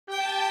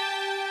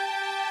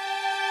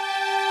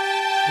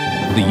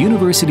The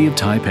University of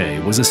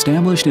Taipei was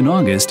established in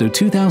August of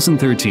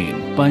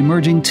 2013 by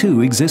merging two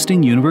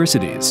existing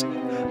universities.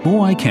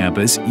 Moai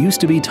Campus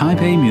used to be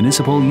Taipei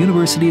Municipal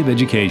University of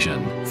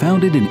Education,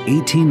 founded in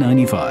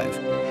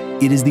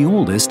 1895. It is the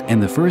oldest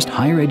and the first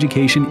higher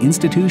education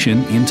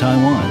institution in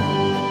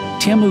Taiwan.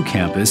 Tianmu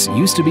Campus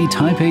used to be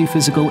Taipei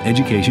Physical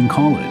Education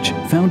College,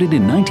 founded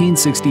in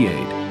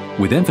 1968,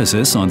 with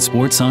emphasis on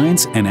sports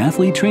science and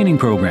athlete training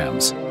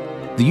programs.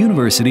 The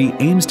university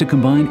aims to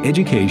combine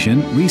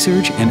education,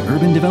 research, and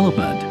urban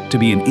development to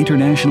be an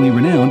internationally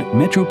renowned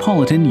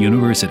metropolitan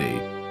university.